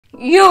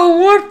Yo,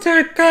 what's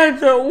up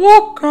guys,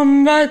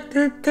 welcome back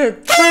to the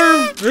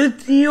third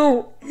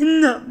video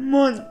in the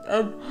month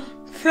of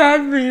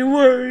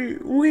February.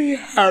 We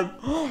have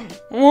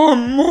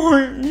one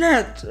more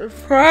next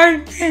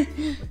Friday,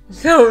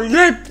 so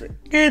let's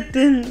get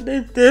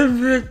into the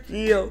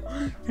video.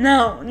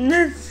 Now,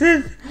 this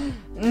is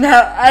the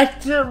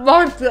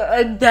Xbox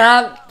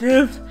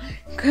Adaptive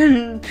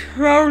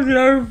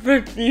Controller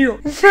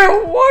video.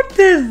 So what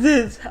is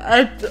this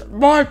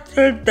Xbox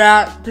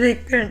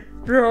Adaptive Controller?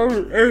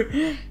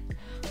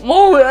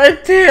 Well,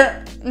 it's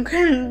a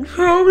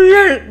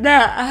controller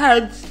that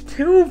has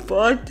two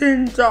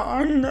buttons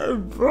on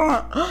the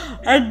front,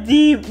 a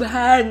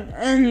D-pad,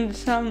 and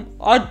some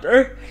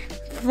other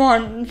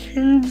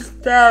functions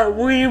that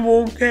we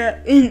will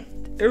get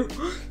into.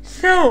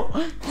 So,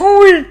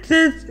 who is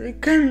this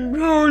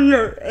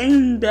controller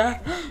aimed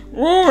at?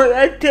 Well,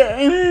 it's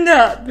aimed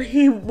at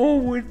people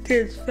with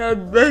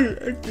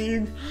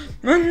disabilities.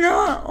 But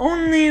not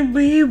only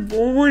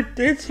people with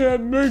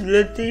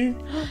disabilities,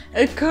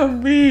 it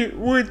could be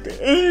with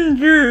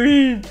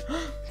injuries,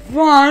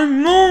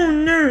 fine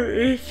motor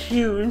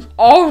issues,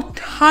 all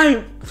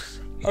types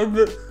of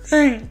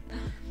things.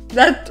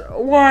 That's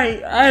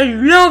why I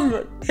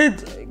love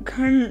this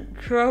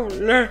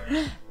controller,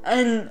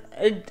 and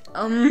it's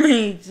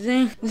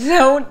amazing.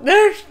 So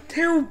there's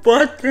two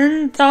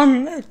buttons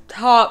on the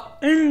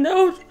top, and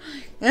those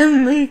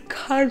can be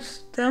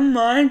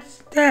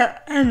customized to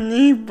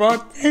any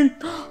button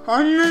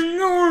on the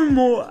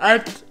normal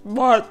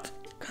Xbox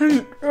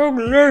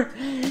controller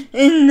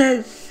in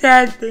the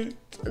settings.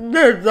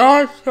 There's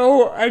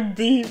also a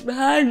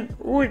D-pad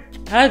which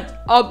has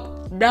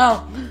up,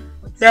 down,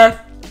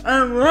 left,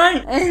 and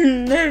right,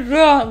 and there's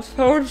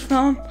also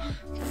some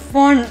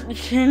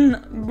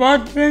function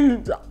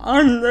buttons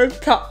on the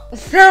top.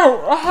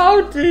 So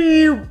how do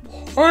you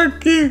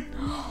plug in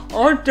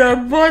all the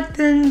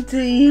buttons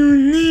do you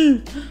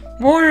need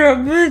for a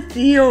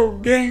video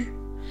game?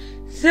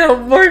 So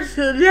first,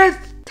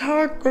 let's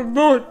talk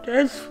about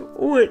the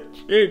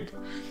switches.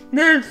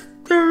 There's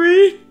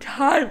three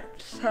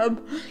types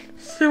of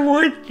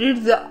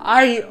switches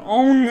I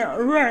own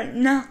right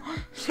now,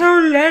 so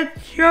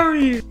let's show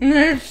you.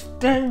 There's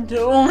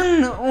the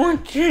one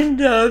which is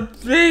the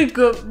big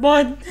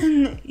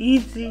button,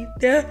 easy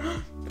to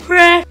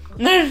press.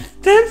 There's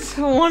this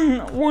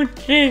one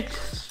which is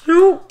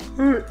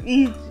super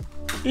easy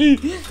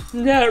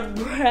to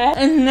press,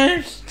 and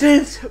there's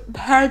this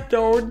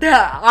pedal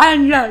that I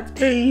like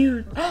to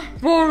use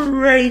for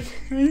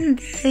racing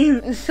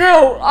games.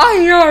 So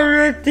I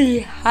already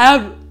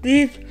have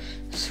these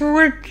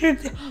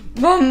switches,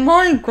 but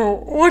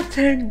Michael, what's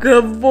a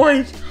good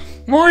voice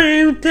for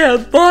you to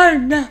buy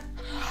them?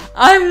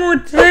 I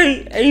would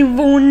say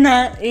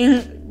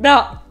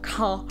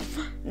AbleNetInc.com.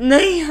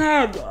 They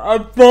have a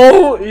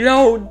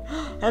boatload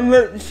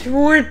of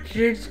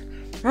switches,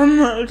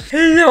 from a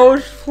single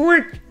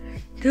switch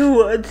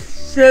to a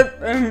sip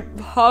and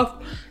puff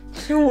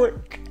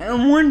switch.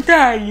 And what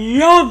I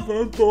love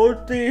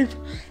about these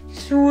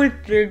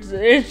switches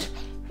is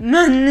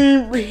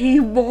many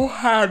people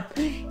have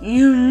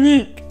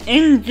unique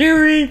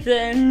injuries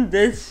and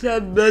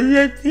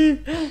disabilities.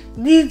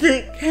 These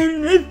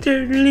can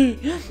literally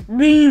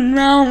be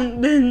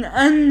mounted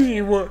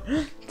anywhere,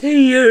 to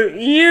your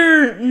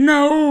ear,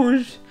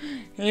 nose,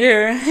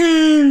 your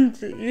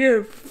hands,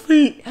 your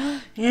feet,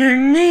 your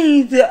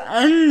knees,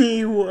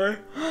 anywhere.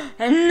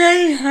 And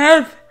they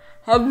have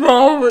a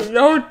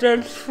boatload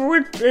of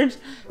switches,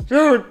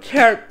 so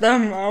check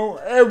them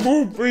out. It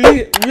will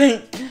be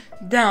linked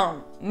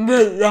down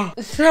below.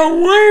 So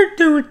where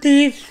do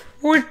these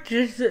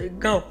switches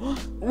go?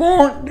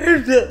 Well,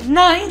 there's a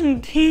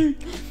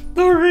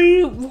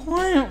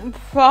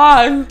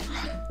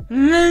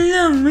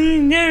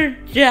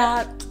 19.3.5mm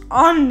jack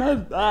on the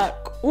back,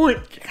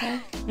 which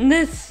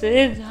this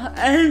is,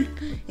 and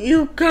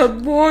you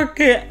can plug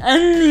it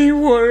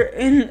anywhere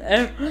in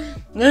there.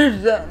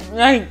 There's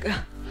like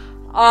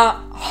a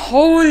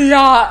whole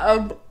lot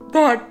of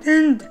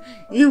buttons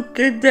you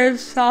could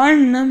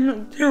assign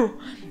them to,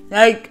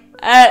 like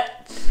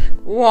X,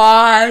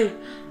 Y,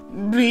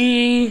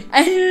 B,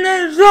 and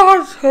there's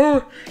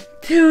also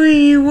two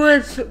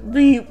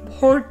USB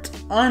ports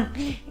on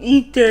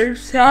either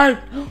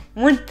side,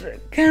 which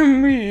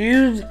can be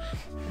used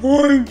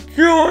for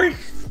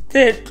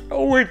joystick,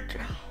 which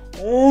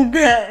we'll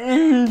get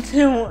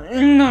into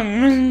in a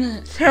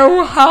minute.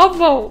 So how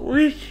about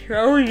we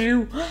show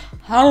you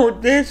how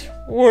this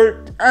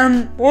works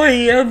and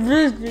play a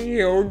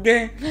video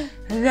game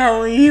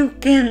so you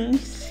can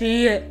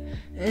see it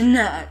in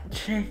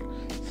action.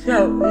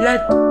 So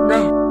let's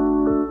go.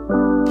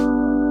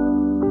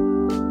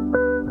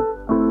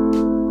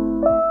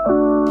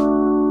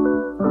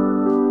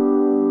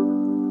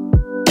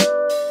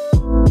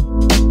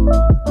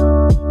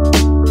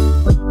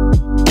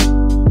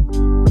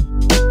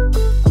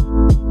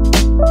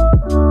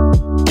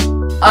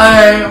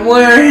 Alright,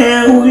 we're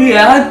here, we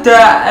have the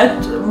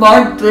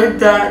Xbox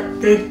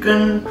Adaptive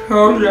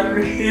Controller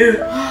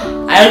here.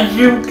 As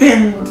you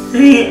can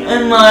see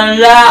in my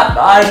lap,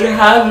 I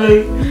have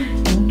a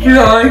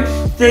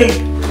joystick,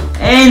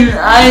 and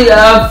I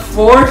have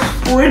 4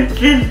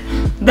 switches.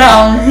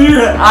 Down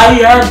here I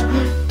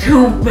have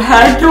 2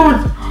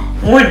 pedals,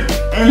 which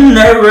in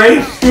the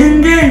race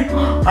engine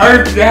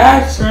are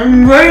gas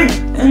and brake,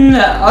 and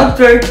the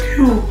other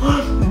 2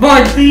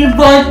 body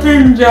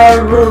buttons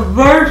are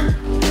reverse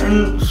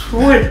and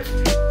switch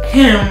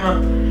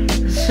camera.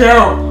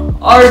 So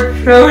I'll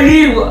show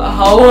you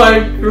how I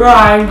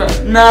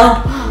drive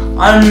now.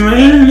 I'm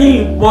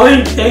mainly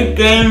playing the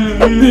game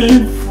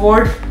Need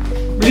for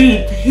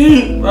Speed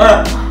Heat,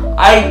 but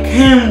I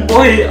can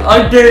play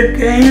other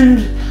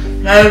games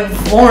like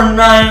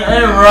Fortnite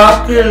and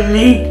Rocket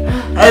League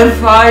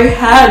if I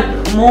had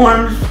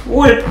more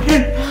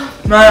switches,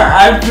 but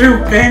as you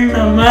can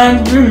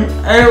imagine,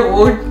 it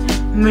would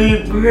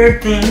be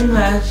pretty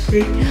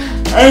messy.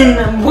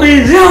 And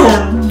we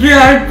don't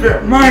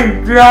judge my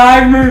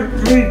driver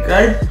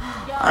because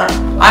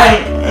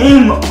I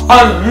am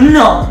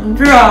not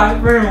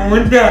driving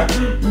with a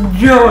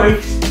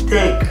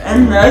joystick,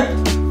 and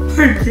that's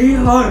pretty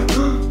hard.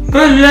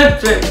 But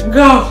let's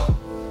go.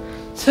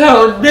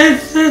 So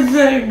this is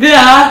a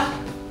gas.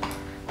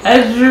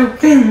 As you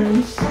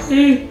can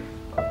see,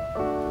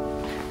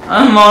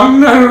 I'm on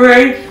the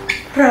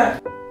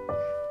racetrack.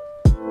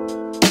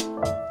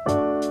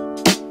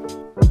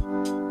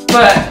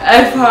 But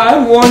if I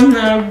want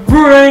to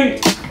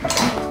brake,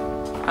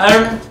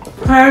 I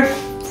press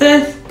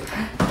this,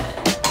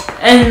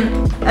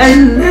 and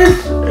this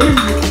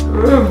is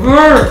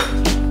reverse.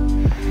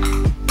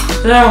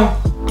 So,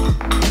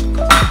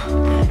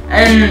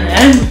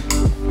 and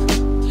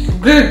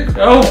just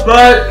go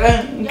back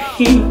and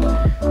keep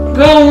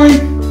going.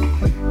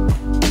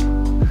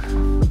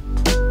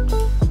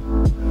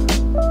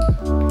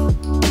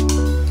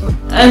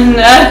 And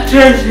that's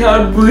just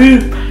a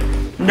brief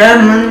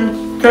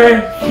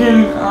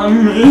demonstration of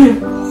me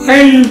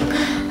playing.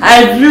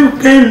 As you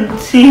can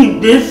see,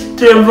 this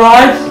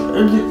device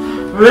is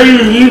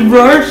really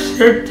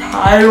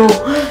versatile.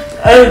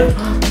 If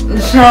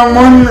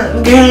someone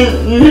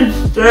can't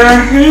use their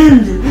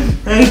hands,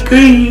 they could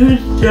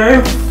use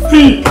their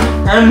feet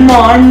and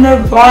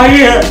modify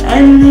it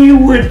any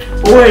which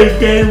way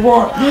they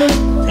want.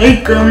 They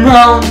can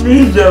mount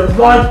these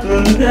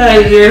buttons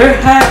at your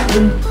head,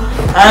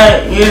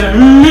 at your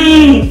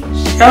knee,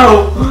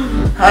 so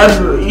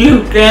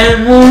you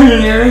can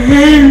move your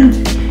hands,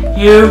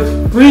 your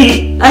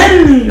feet,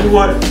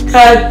 anywhere.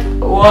 That's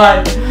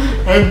why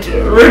it's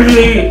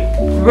really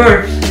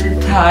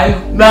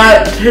versatile.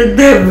 Back to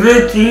the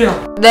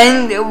video.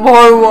 Thank you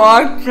for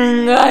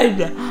watching,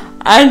 guys.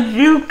 As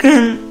you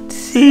can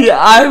see,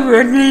 I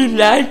really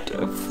liked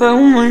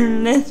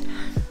filming this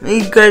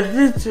because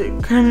this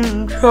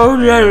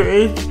controller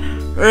is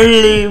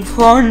really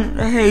fun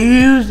to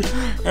use,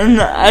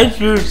 and as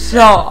you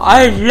saw,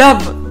 I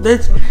love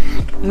this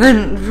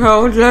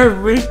controller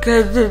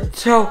because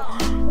it's so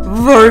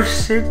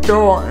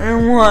versatile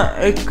in what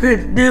it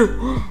could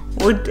do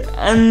with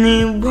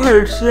any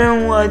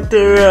person,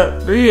 whether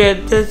it be a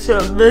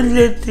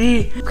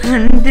disability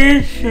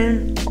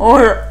condition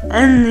or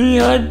any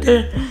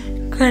other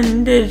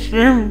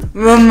condition.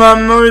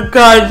 Remember,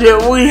 guys,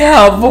 that we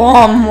have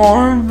one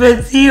more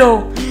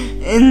video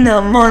in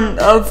the month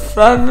of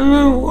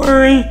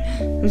February,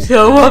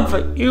 so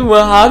if you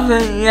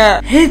haven't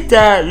yet, hit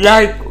that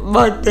like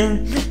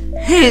button,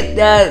 hit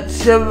that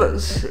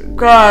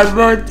subscribe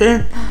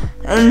button,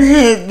 and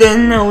hit the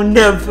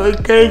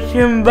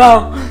notification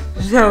bell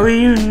so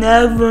you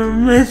never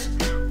miss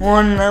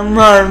one of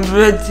my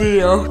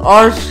videos.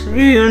 I'll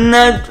see you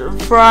next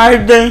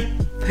Friday.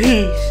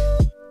 Peace.